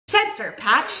Sensor,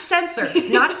 patch sensor,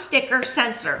 not sticker,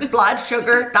 sensor. Blood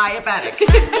sugar, diabetic.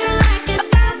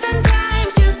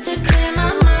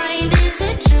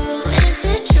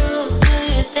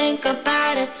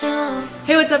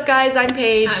 Hey, what's up guys? I'm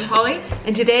Paige. I'm Holly.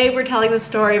 And today we're telling the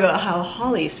story about how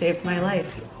Holly saved my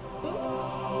life.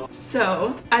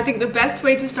 So, I think the best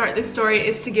way to start this story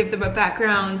is to give them a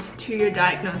background to your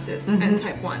diagnosis and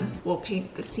type 1. We'll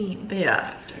paint the scene.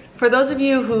 Yeah. For those of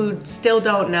you who still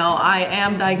don't know, I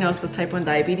am diagnosed with type 1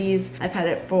 diabetes. I've had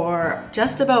it for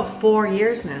just about 4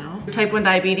 years now. Type 1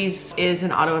 diabetes is an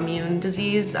autoimmune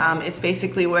disease. It's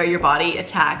basically where your body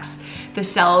attacks the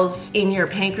cells in your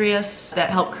pancreas that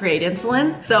help create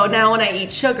insulin. So now when I eat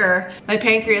sugar, my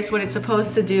pancreas, what it's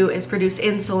supposed to do is produce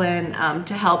insulin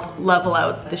to help level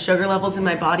out the sugar levels in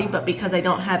my body, but because I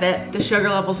don't have it, the sugar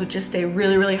levels would just stay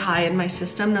really, really high in my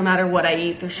system no matter what I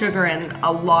eat. There's sugar in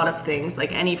a lot of things,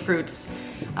 like any fruits,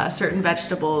 certain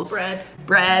vegetables.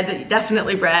 Bread,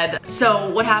 definitely bread. So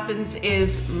what happens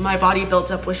is my body builds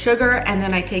up with sugar and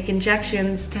then I take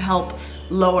injections to help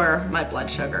lower my blood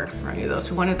sugar. For any of those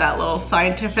who wanted that little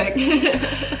scientific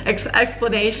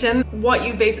explanation. What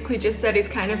you basically just said is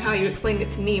kind of how you explained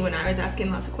it to me when I was asking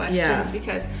lots of questions,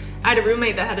 because I had a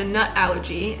roommate that had a nut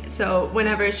allergy, so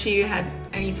whenever she had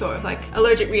any sort of like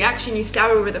allergic reaction, you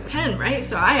stab her with a pen, right?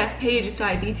 So I asked Paige if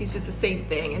diabetes was the same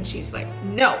thing, and she's like,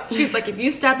 no. She's like, if you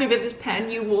stab me with this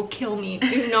pen, you will kill me.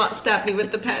 Do not stab me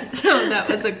with the pen. So that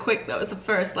was the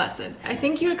first lesson. I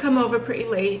think you had come over pretty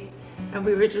late, and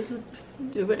we were just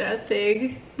doing our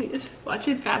thing,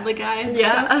 watching Family Guy and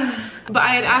stuff. But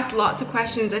I had asked lots of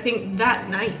questions, I think that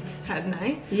night, hadn't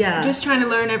I? Yeah. Just trying to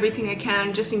learn everything I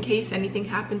can, just in case anything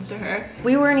happens to her.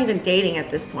 We weren't even dating at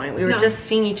this point. We were just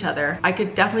seeing each other. I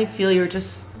could definitely feel you were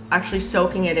just actually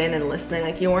soaking it in and listening.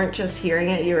 Like, you weren't just hearing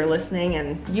it, you were listening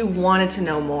and you wanted to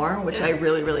know more, which I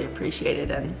really, really appreciated.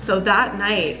 And so that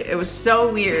night, it was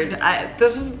so weird. I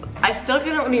still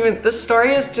can't even, the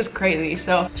story is just crazy.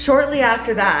 So shortly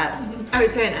after that, I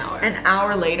would say an hour. An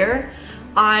hour later,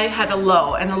 I had a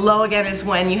low, and a low again is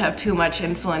when you have too much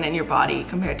insulin in your body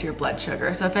compared to your blood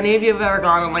sugar. So if any of you have ever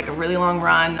gone on like a really long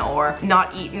run or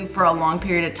not eaten for a long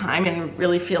period of time and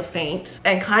really feel faint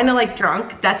and kind of like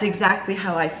drunk, that's exactly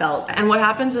how I felt. And what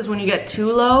happens is when you get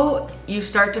too low, you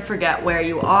start to forget where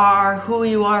you are, who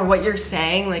you are, what you're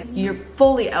saying. Like, you're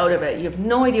fully out of it. You have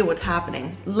no idea what's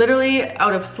happening. Literally,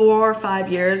 out of 4 or 5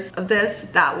 years of this,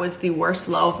 that was the worst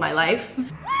low of my life.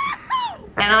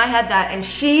 And I had that, and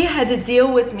she had to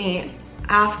deal with me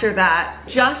after that.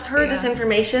 Just heard this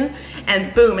information,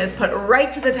 and boom, it's put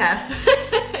right to the test.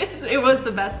 It was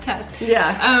the best test.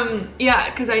 Yeah. Yeah,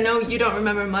 because I know you don't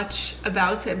remember much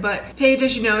about it, but Paige,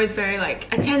 as you know, is very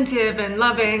like attentive and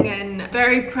loving and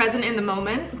very present in the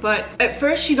moment. But at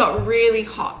first she got really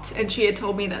hot, and she had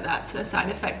told me that that's a side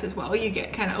effect as well. You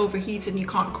get kind of overheated and you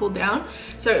can't cool down.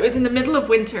 So it was in the middle of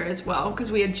winter as well,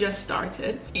 because we had just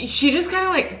started. She just kind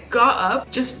of like got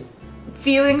up, just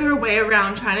feeling her way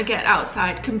around, trying to get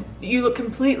outside. You look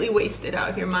completely wasted out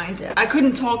of your mind. I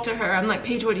couldn't talk to her. I'm like,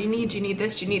 Paige, what do you need? Do you need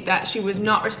this? Do you need that? She was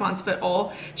not responsive at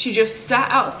all. She just sat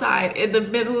outside in the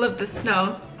middle of the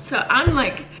snow. So I'm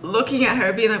like looking at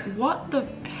her being like, what the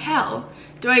hell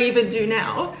do I even do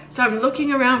now? So I'm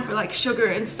looking around for like sugar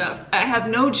and stuff. I have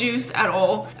no juice at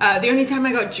all. The only time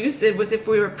I got juice was if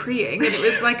we were preeing, and it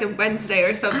was like a Wednesday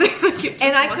or something.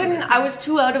 And I couldn't, I was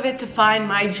too out of it to find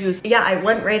my juice. Yeah, I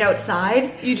went right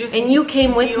outside. And you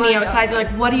came with me outside, like,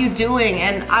 what are you doing?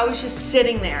 And I was just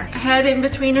sitting there. Head in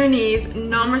between her knees,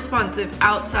 non-responsive,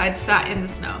 outside, sat in the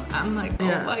snow. I'm like,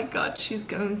 oh my God, she's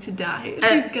going to die.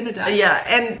 She's gonna die. Yeah,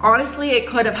 and honestly, it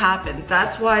could have happened.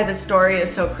 That's why the story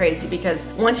is so crazy, because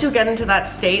once you get into that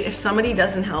state, if somebody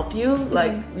doesn't help you,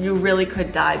 like, you really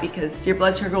could die, because your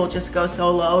blood sugar will just go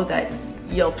so low that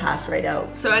you'll pass right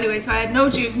out. So anyway, so I had no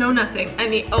juice, no nothing,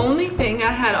 and the only thing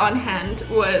I had on hand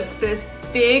was this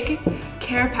big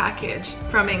care package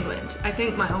from England. I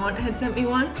think my aunt had sent me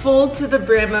one, full to the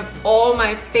brim of all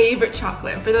my favorite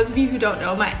chocolate. For those of you who don't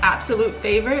know, my absolute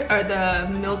favorite are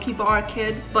the Milky Bar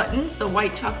Kid buttons, the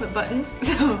white chocolate buttons.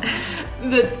 So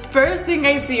the first thing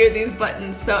I see are these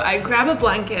buttons. So I grab a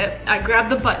blanket, I grab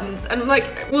the buttons, and I'm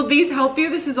like, will these help you?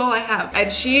 This is all I have.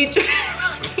 And she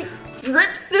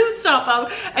rips this top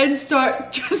off and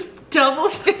start just double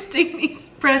fisting these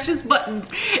precious buttons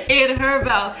in her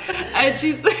mouth. And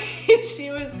she's like,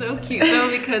 she was so cute though,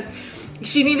 because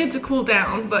she needed to cool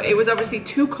down, but it was obviously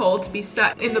too cold to be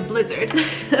sat in the blizzard.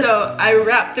 So I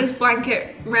wrapped this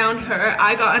blanket around her,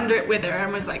 I got under it with her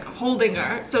and was like holding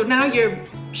her. So now you're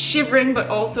shivering but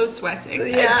also sweating.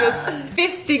 Yeah. And just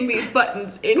fisting these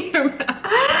buttons in your mouth.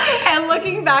 And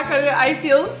looking back on it, I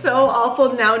feel so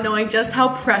awful now knowing just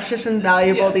how precious and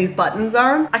valuable these buttons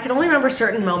are. I can only remember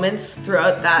certain moments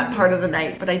throughout that part of the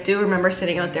night, but I do remember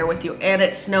sitting out there with you and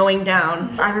it snowing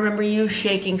down. I remember you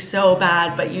shaking so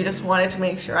bad, but you just wanted to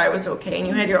make sure I was okay, and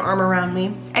you had your arm around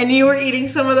me. And you were eating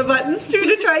some of the buttons too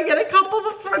to try and get a couple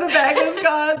before the bag was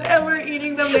gone, and we're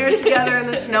eating them there together in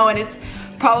the snow. And it's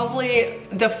probably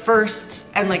the first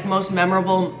and like most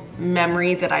memorable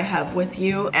memory that I have with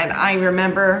you. And I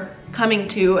remember coming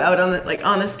to out on the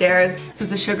on the stairs because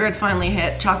the sugar had finally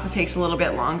hit. Chocolate takes a little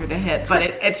bit longer to hit, but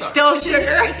it's still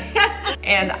sugar.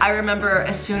 And I remember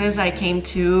as soon as I came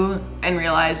to and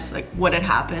realized like what had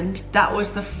happened, that was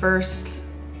the first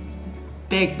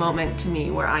big moment to me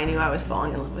where I knew I was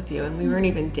falling in love with you, and we weren't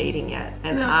even dating yet.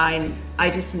 And I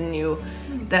just knew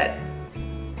that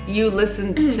you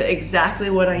listened to exactly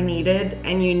what I needed,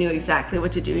 and you knew exactly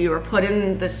what to do. You were put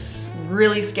in this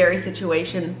really scary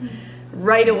situation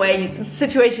right away,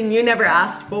 situation you never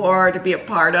asked for to be a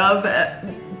part of,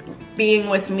 being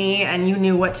with me, and you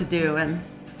knew what to do. And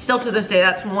still to this day,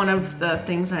 that's one of the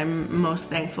things I'm most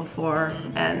thankful for.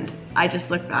 And I just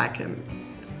look back and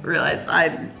realize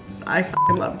I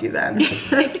fucking loved you then.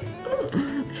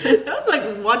 That was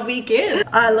like 1 week in.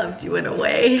 I loved you in a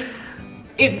way.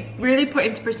 It really put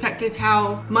into perspective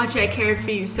how much I cared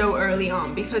for you so early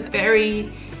on, because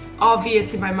very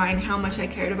obvious in my mind how much I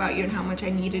cared about you and how much I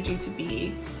needed you to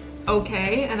be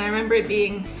okay. And I remember it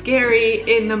being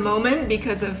scary in the moment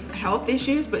because of health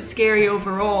issues, but scary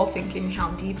overall thinking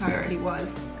how deep I already was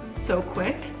so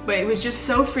quick. But it was just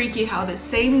so freaky how the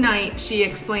same night she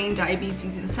explained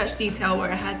diabetes in such detail,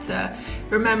 where I had to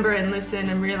remember and listen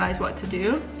and realize what to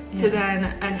do, to then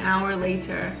an hour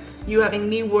later you having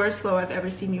the worst low I've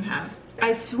ever seen you have.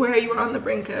 I swear you were on the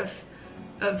brink of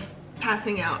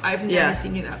passing out. I've never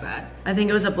seen you that bad. I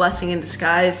think it was a blessing in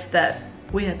disguise that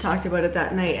we had talked about it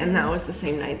that night, and that was the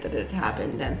same night that it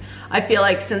happened. And I feel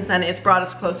like since then it's brought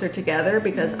us closer together,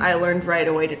 because I learned right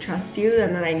away to trust you,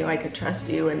 and then I knew I could trust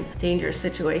you in dangerous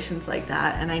situations like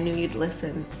that, and I knew you'd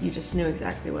listen. You just knew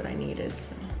exactly what I needed. So.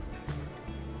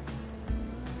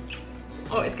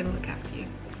 Always gonna look after you.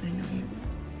 I know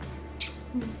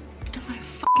you. My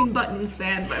fucking buttons,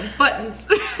 man, my buttons.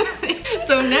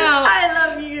 So now I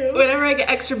love you. Whenever I get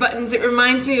extra buttons, it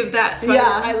reminds me of that, so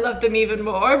I love them even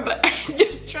more. But I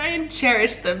just try and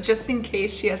cherish them just in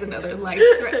case she has another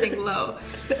life-threatening low,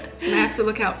 and I have to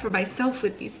look out for myself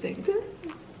with these things.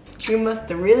 You must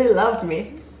have really loved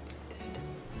me.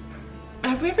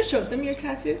 Have we ever showed them your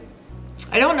tattoo?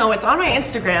 I don't know, it's on my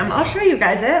Instagram. I'll show you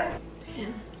guys it.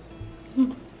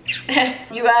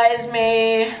 You guys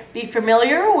may be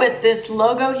familiar with this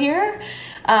logo here.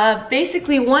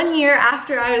 Basically 1 year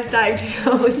after I was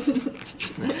diagnosed,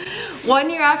 1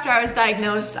 year after I was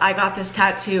diagnosed, I got this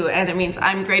tattoo, and it means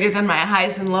I'm greater than my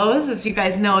highs and lows. As you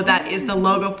guys know, that is the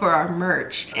logo for our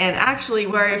merch. And actually,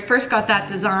 where I first got that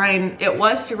design, it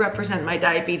was to represent my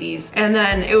diabetes. And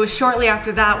then it was shortly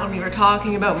after that, when we were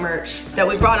talking about merch, that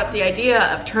we brought up the idea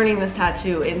of turning this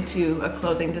tattoo into a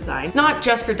clothing design. Not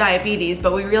just for diabetes,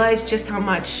 but we realized just how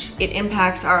much it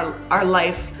impacts our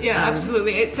life. Yeah,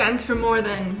 absolutely. It stands for more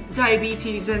than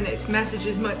diabetes, and its message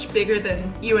is much bigger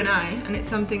than you and I, and it's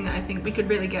something that I think we could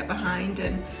really get behind,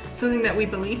 and something that we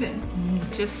believe in.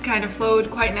 Just kind of flowed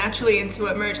quite naturally into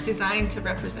a merch design to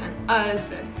represent us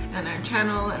and our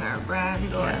channel and our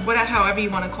brand, or whatever, however you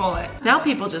want to call it. Now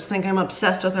people just think I'm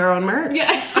obsessed with our own merch.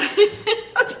 Yeah.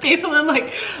 People are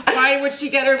like, why would she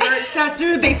get her merch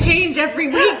tattoo? They change every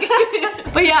week.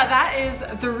 But yeah, that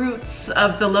is the roots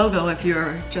of the logo, if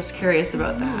you're just curious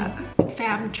about that.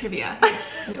 Fam trivia.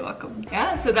 You're welcome.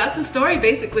 Yeah, so that's the story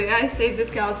basically. I saved this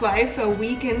gal's life a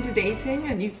week into dating,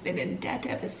 and you've been in debt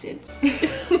ever since.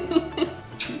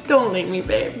 Don't leave me,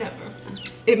 babe. Never.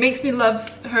 It makes me love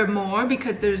her more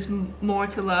because there's more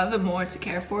to love and more to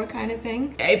care for, kind of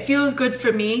thing. It feels good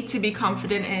for me to be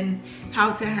confident in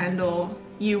how to handle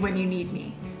you when you need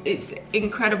me. It's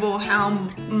incredible how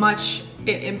much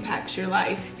it impacts your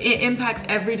life. It impacts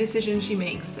every decision she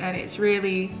makes, and it's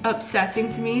really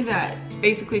upsetting to me that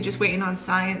basically just waiting on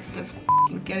science to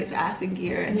get its ass in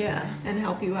gear and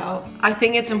help you out. I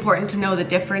think it's important to know the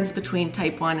difference between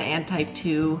type 1 and type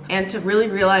 2, and to really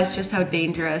realize just how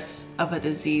dangerous of a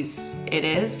disease it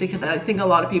is, because I think a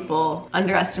lot of people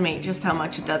underestimate just how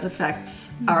much it does affect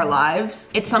our lives.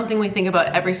 It's something we think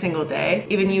about every single day.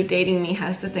 Even you dating me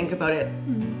has to think about it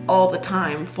all the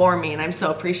time for me, and I'm so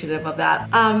appreciative of that.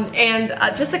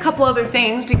 Just a couple other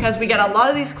things, because we get a lot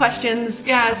of these questions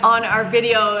on our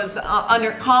videos,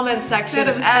 under comment section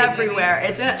everywhere.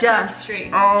 It's just,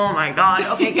 oh my god.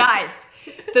 Okay guys,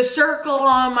 the circle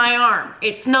on my arm.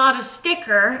 It's not a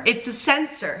sticker, it's a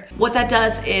sensor. What that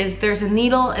does is there's a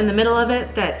needle in the middle of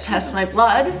it that tests my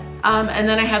blood. And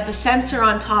then I have the sensor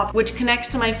on top, which connects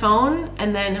to my phone,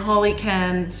 and then Holly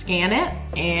can scan it.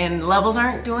 And levels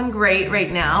aren't doing great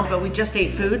right now, but we just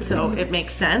ate food, so it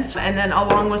makes sense. And then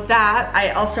along with that,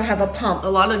 I also have a pump. A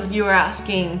lot of you are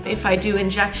asking if I do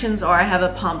injections or I have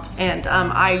a pump. And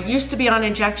I used to be on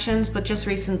injections, but just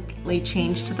recently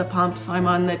changed to the pump. So I'm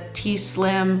on the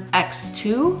T-Slim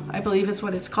X2, I believe is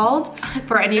what it's called.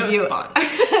 For any of you.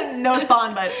 No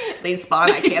spawn, but please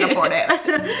spawn, I can't afford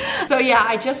it. So yeah,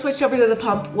 I just switched over to the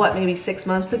pump, what, maybe 6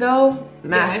 months ago?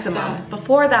 Maximum. Yeah,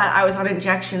 before that, I was on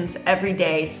injections every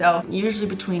day, so usually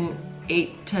between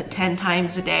 8 to 10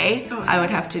 times a day, I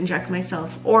would have to inject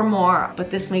myself or more,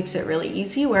 but this makes it really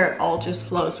easy where it all just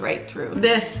flows right through.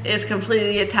 This is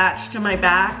completely attached to my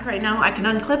back right now. I can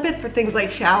unclip it for things like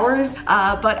showers,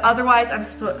 but otherwise I'm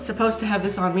supposed to have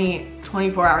this on me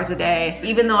 24 hours a day.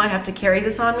 Even though I have to carry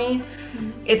this on me,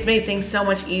 it's made things so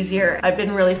much easier. I've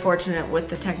been really fortunate with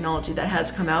the technology that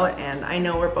has come out, and I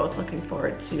know we're both looking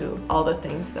forward to all the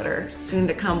things that are soon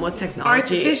to come with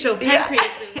technology. Artificial pancreas.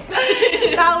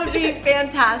 That would be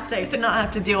fantastic to not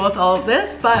have to deal with all of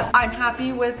this, but I'm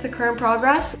happy with the current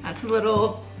progress. That's a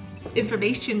little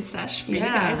information sesh for you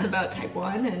guys about type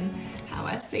 1 and how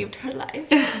I saved her life.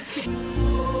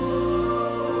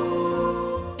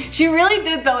 She really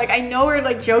did though, like I know we're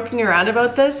like joking around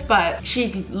about this, but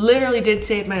she literally did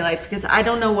save my life because I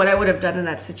don't know what I would have done in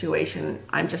that situation.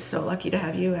 I'm just so lucky to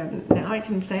have you, and now I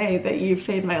can say that you've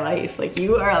saved my life. Like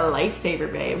you are a lifesaver,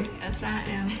 babe. Yes, I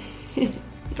am.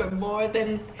 For more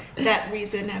than that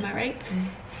reason, am I right?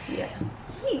 Yeah.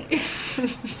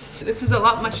 This was a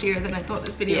lot mushier than I thought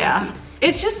this video would be.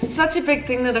 It's just such a big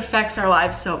thing that affects our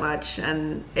lives so much,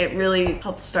 and it really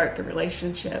helped start the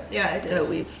relationship that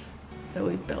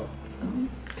we've built.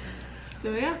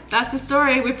 So yeah, that's the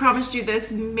story. We promised you this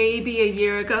maybe a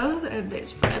year ago, and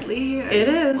it's Bradley. It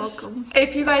is. Welcome.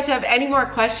 If you guys have any more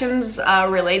questions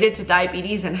related to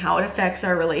diabetes and how it affects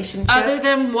our relationship. Other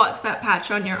than what's that patch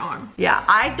on your arm? Yeah,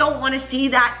 I don't want to see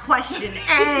that question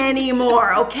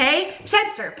anymore, okay?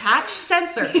 Sensor, patch,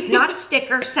 sensor, not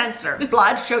sticker, sensor.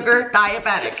 Blood sugar,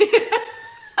 diabetic.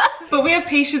 But we have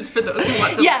patience for those who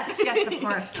want to. Yes, of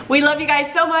course. We love you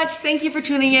guys so much. Thank you for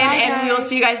tuning in, and we will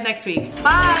see you guys next week.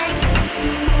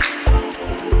 Bye.